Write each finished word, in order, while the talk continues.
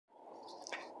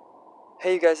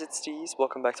Hey you guys, it's Steez.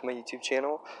 Welcome back to my YouTube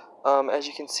channel. As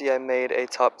you can see, I made a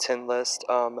top 10 list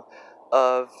of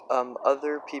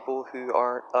other people who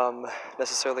aren't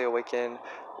necessarily awakened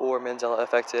or Mandela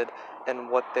affected, and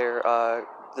what their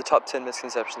the top 10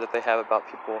 misconceptions that they have about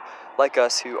people like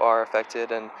us who are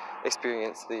affected and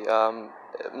experience the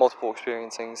multiple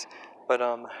experiencings. But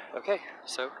okay,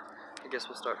 so I guess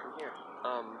we'll start from here.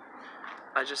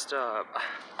 I just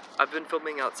I've been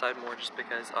filming outside more just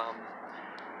because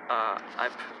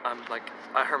I'm like,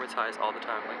 I hermitize all the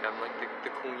time. Like, I'm like the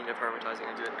queen of hermitizing.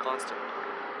 I do it constantly.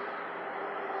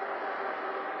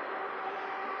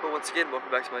 But once again,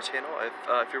 welcome back to my channel.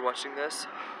 If you're watching this,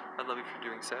 I'd love you for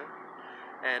doing so.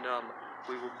 And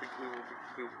we will be,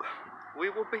 we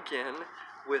will begin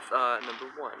with number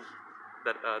one.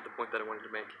 The point that I wanted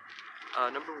to make.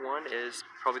 Number one is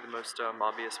probably the most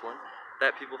obvious one,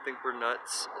 that people think we're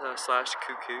nuts slash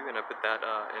cuckoo, and I put that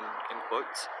in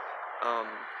quotes.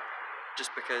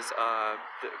 Just because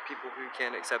the people who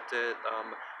can't accept it,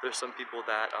 there's some people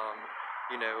that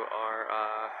you know, are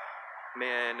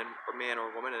man or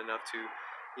woman enough to,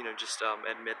 you know, just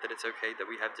admit that it's okay that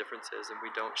we have differences and we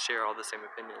don't share all the same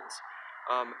opinions.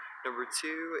 Number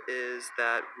two is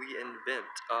that we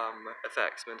invent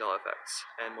effects, Mandela effects,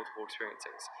 and multiple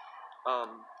experiencings.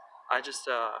 I just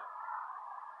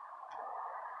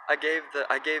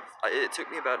it took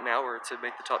me about an hour to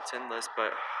make the top 10 list,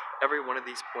 but every one of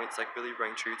these points like really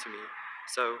rang true to me.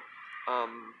 So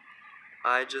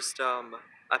I just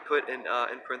I put in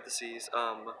parentheses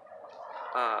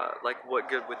like, what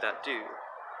good would that do?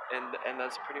 And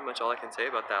that's pretty much all I can say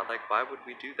about that. Like, why would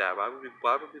we do that? Why would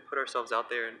we put ourselves out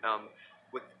there and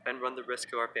run the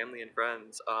risk of our family and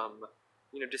friends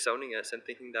you know, disowning us and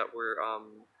thinking that we're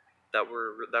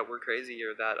crazy,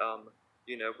 or that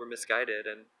you know, we're misguided,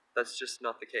 and that's just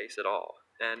not the case at all.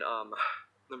 And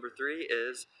number three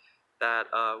is that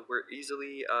we're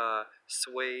easily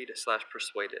swayed slash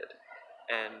persuaded,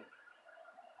 and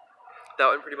that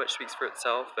one pretty much speaks for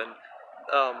itself. And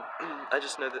I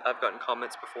just know that I've gotten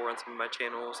comments before on some of my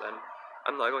channels, and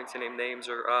I'm not going to name names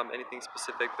or anything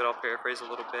specific, but I'll paraphrase a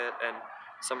little bit and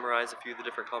summarize a few of the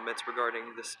different comments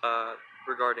regarding this,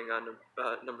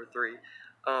 number three.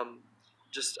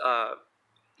 Just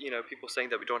you know, people saying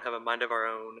that we don't have a mind of our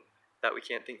own, that we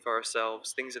can't think for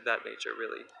ourselves, things of that nature,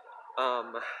 really.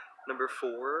 Number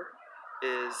four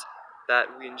is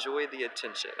that we enjoy the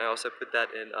attention. I also put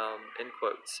that in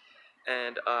quotes.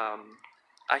 And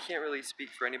I can't really speak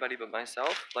for anybody but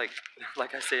myself. Like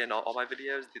like I say in all my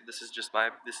videos, this is my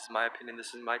opinion.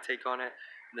 This is my take on it.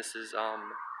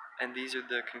 And these are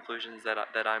the conclusions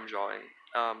that I'm drawing.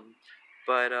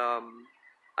 But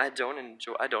I don't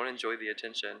enjoy the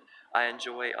attention. I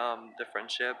enjoy the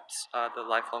friendships, the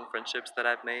lifelong friendships that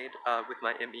I've made with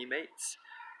my ME mates.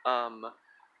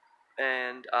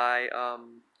 And I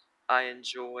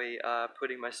enjoy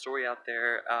putting my story out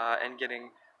there and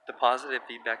getting the positive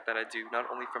feedback that I do, not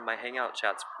only from my hangout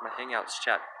chats, my hangout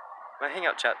chat friends, my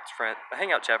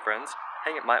hangout chat friends.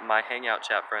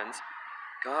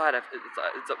 God,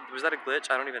 was that a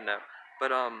glitch? I don't even know.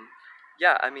 But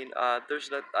yeah, I mean, I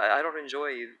don't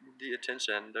enjoy the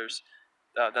attention.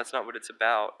 That's not what it's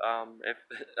about. If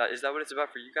is that what it's about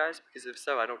for you guys? Because if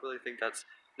so, I don't really think that's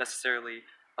necessarily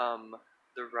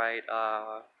the right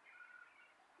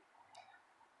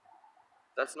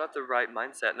that's not the right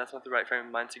mindset, and that's not the right frame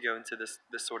of mind to go into this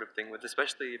sort of thing with,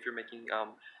 especially if you're making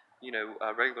you know,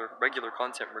 regular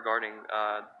content regarding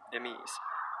MEs.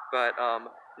 But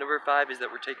number five is that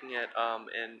we're taking it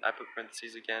and I put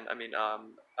parentheses again. I mean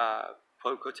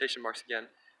quotation marks again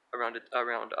around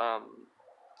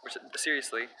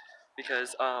seriously,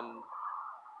 because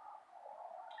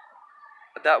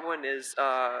that one is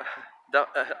I don't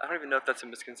even know if that's a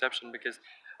misconception, because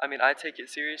I mean, I take it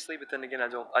seriously, but then again, I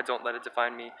don't let it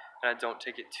define me, and I don't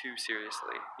take it too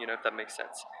seriously, you know, if that makes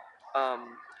sense.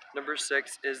 Number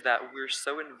six is that we're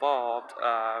so involved,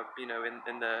 you know,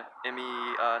 in the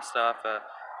ME stuff,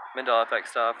 Mandela effect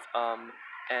stuff,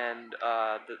 and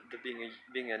the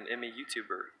being an ME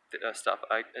YouTuber stuff.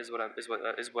 I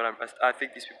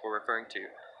think these people are referring to.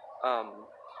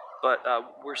 But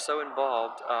we're so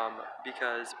involved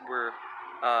because we're,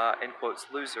 in quotes,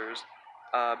 losers,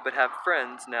 but have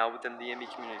friends now within the ME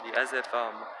community, as if,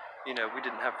 you know, we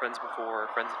didn't have friends before,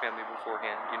 friends and family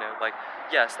beforehand, you know, like,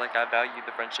 yes, like, I value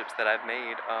the friendships that I've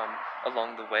made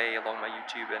along the way, along my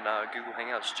YouTube and Google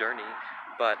Hangouts journey,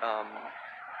 but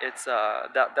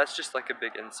that's just, like, a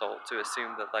big insult to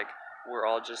assume that, like, we're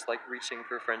all just, like, reaching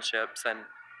for friendships, and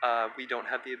we don't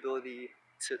have the ability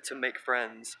to make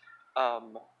friends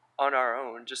on our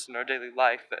own, just in our daily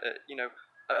life. You know,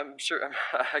 I'm sure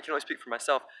I can only speak for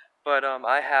myself, but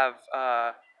I have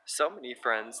so many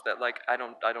friends that like I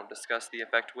don't discuss the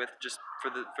effect with just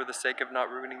for the sake of not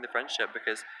ruining the friendship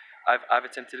because I've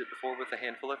attempted it before with a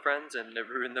handful of friends and it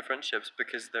ruined the friendships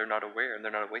because they're not aware and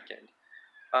they're not awakened.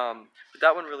 But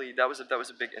that one really that was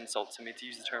a big insult to me to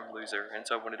use the term loser, and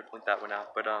so I wanted to point that one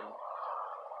out. But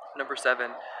number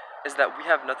seven is that we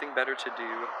have nothing better to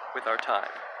do with our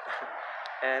time.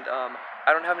 And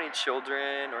I don't have any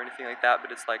children or anything like that,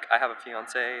 but it's like I have a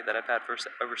fiance that I've had for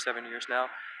over 7 years now,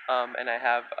 and I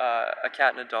have a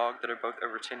cat and a dog that are both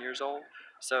over 10 years old.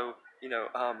 So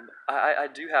I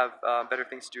do have better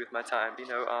things to do with my time.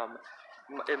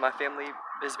 My family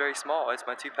is very small. It's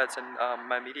my two pets and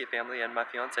my immediate family and my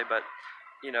fiance, but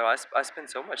I spend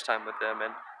so much time with them,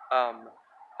 and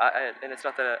and it's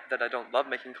not that I don't love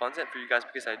making content for you guys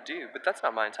because I do, but that's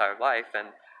not my entire life, and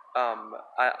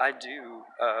I do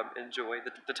enjoy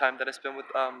the time that I spend with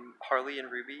Harley and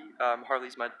Ruby.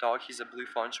 Harley's my dog; he's a blue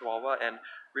fawn Chihuahua, and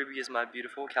Ruby is my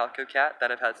beautiful calico cat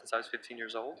that I've had since I was 15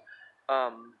 years old.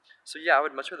 So yeah, I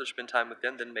would much rather spend time with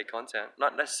them than make content.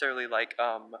 Not necessarily like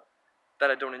that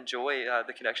I don't enjoy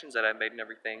the connections that I made and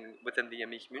everything within the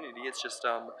ME community. It's just,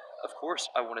 of course,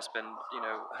 I want to spend,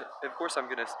 of course, I'm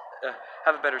gonna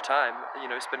have a better time,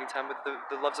 spending time with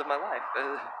the loves of my life.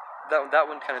 That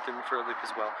one kind of threw me for a loop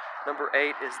as well. Number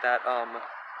eight is that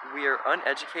we are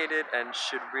uneducated and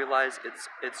should realize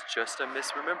it's just a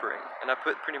misremembering, and I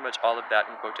put pretty much all of that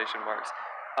in quotation marks,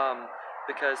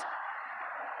 because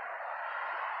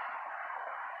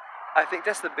I think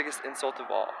that's the biggest insult of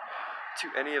all to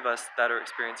any of us that are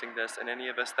experiencing this and any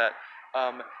of us that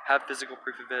have physical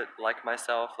proof of it, like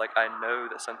myself. Like, I know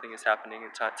that something is happening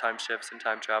in time shifts and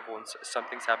time travel, and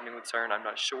something's happening with Cern. I'm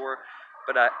not sure,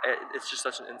 but it's just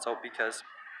such an insult because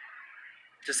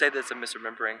to say that it's a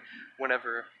misremembering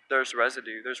whenever there's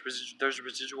residue, there's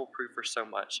residual proof for so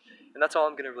much, and that's all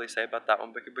I'm gonna really say about that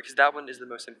one because that one is the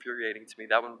most infuriating to me.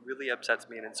 That one really upsets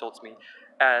me and insults me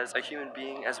as a human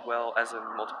being as well as a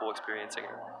multiple experiencing,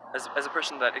 as a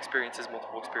person that experiences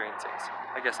multiple experiencings.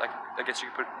 I guess you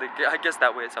could put I guess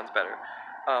that way it sounds better,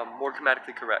 more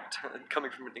grammatically correct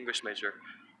coming from an English major.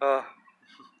 Uh,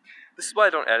 this is why I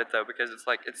don't edit though, because it's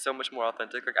like it's so much more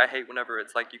authentic. Like, I hate whenever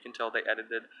it's like you can tell they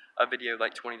edited a video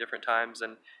like 20 different times,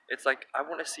 and it's like I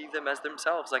want to see them as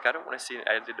themselves. Like, I don't want to see an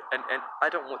edited and I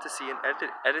don't want to see an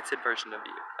edited version of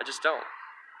you. I just don't.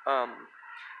 Um,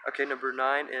 okay, number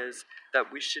nine is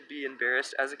that we should be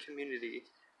embarrassed as a community,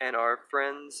 and our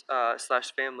friends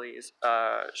slash families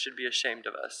should be ashamed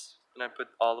of us. And I put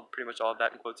pretty much all of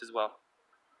that in quotes as well.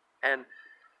 And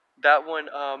that one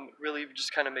really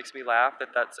just kind of makes me laugh that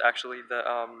that's actually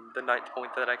the ninth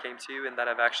point that I came to, and that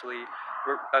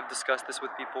I've discussed this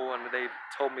with people, and they've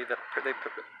told me that they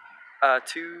put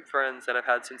two friends that I've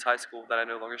had since high school that I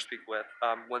no longer speak with,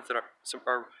 ones that are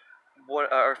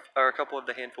a couple of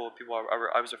the handful of people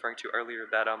I was referring to earlier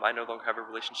that I no longer have a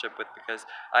relationship with because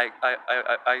I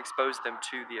exposed them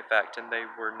to the effect, and they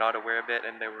were not aware of it,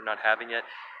 and they were not having it,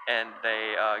 and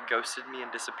they ghosted me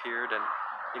and disappeared, and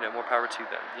more power to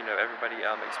them. Everybody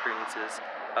experiences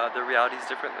their realities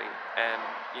differently, and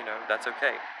that's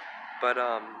okay. But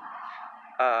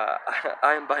I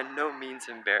am by no means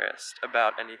embarrassed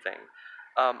about anything.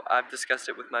 I've discussed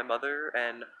it with my mother,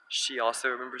 and she also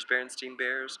remembers Berenstein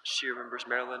Bears. She remembers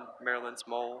Marilyn's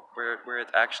Mole, where it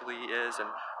actually is and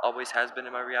always has been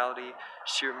in my reality.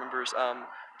 She remembers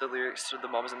the lyrics to the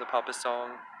Mamas and the Papas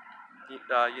song.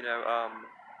 You know,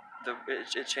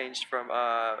 it changed from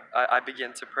I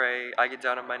begin to pray, I get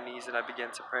down on my knees and I begin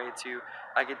to pray, to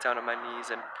I get down on my knees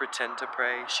and pretend to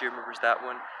pray. She remembers that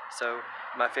one. So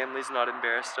my family's not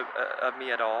embarrassed of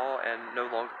me at all, and no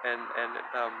longer and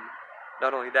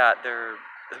not only that, they're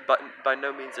but by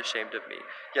no means ashamed of me.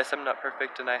 Yes, I'm not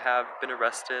perfect, and I have been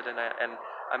arrested, and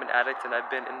I'm an addict, and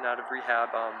I've been in and out of rehab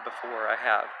before. I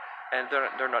have, and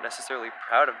they're not necessarily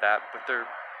proud of that, but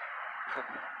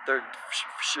they're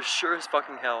sure as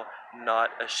fucking hell not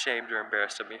ashamed or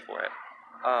embarrassed of me for it.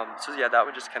 So yeah, that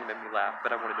one just kind of made me laugh,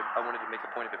 but I wanted to make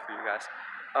a point of it for you guys.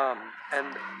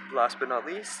 And last but not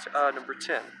least, number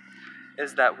 10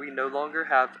 is that we no longer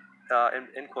have,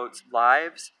 in quotes,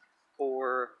 lives,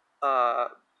 or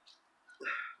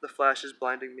the flash is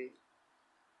blinding me.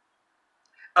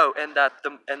 Oh, and that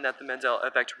the Mandela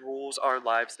effect rules our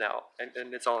lives now, and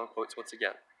it's all in quotes once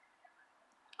again.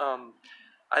 Um,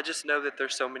 I just know that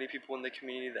there's so many people in the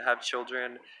community that have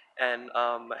children and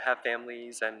have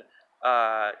families, and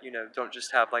don't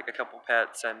just have like a couple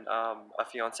pets and a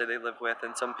fiance they live with,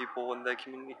 and some people in the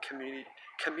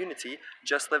community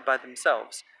just live by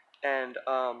themselves, and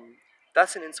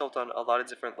that's an insult on a lot of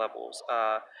different levels.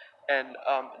 And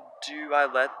do I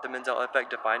let the Mandela effect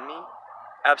define me?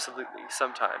 Absolutely,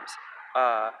 sometimes.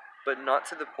 but not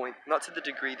to the point, not to the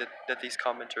degree that these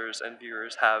commenters and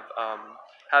viewers have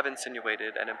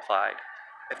insinuated and implied,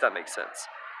 if that makes sense.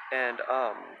 And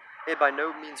it by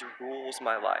no means rules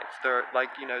my life. There, like,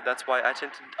 that's why I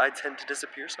tend to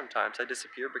disappear sometimes. I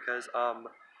disappear because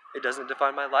it doesn't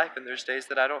define my life, and there's days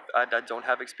that I don't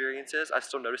have experiences. I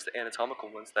still notice the anatomical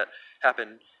ones that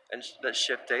happen and that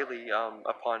shift daily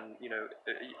upon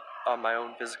on my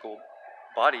own physical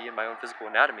body and my own physical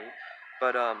anatomy,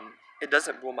 but it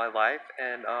doesn't rule my life,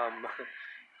 and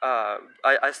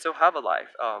I still have a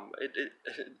life.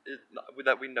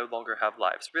 That we no longer have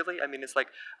lives. Really, I mean, it's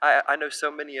like I know so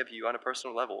many of you on a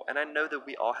personal level, and I know that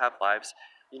we all have lives.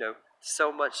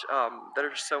 So much that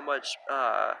are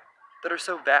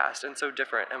so vast and so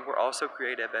different, and we're all so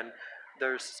creative. And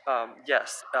there's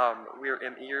yes, we're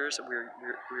MEers, we're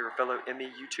fellow ME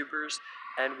YouTubers,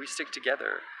 and we stick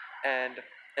together. And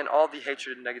all the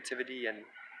hatred and negativity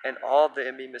and all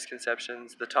the ME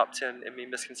misconceptions, the top 10 ME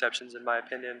misconceptions, in my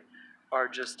opinion, are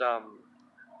just are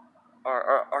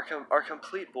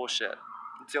complete bullshit.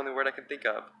 It's the only word I can think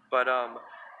of. But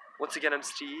once again, I'm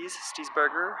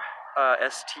Steezberger,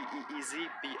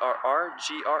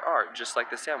 STEEZBRRGRR, just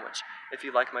like the sandwich. If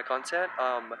you like my content,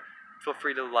 feel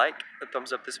free to like and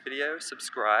thumbs up this video,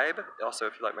 subscribe. Also,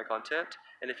 if you like my content,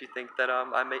 and if you think that I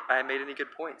made any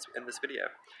good points in this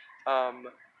video. Um,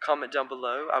 Comment down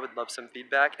below. I would love some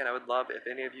feedback, and I would love if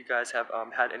any of you guys have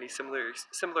had any similar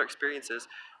experiences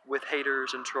with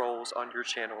haters and trolls on your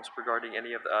channels regarding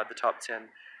any of the top 10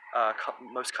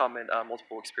 most common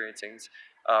multiple experiencings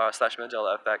slash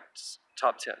Mandela effects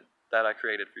top 10 that I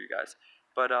created for you guys.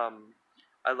 But I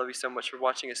love you so much for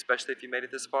watching, especially if you made it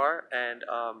this far. And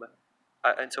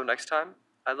until next time,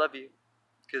 I love you,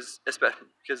 because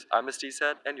I'm a Steez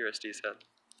head and you're a Steez head.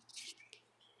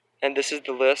 And this is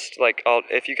the list. Like,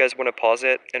 if you guys want to pause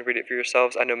it and read it for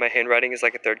yourselves, I know my handwriting is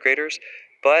like a third grader's,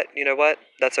 but you know what?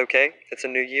 That's okay. It's a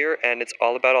new year, and it's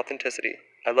all about authenticity.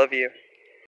 I love you.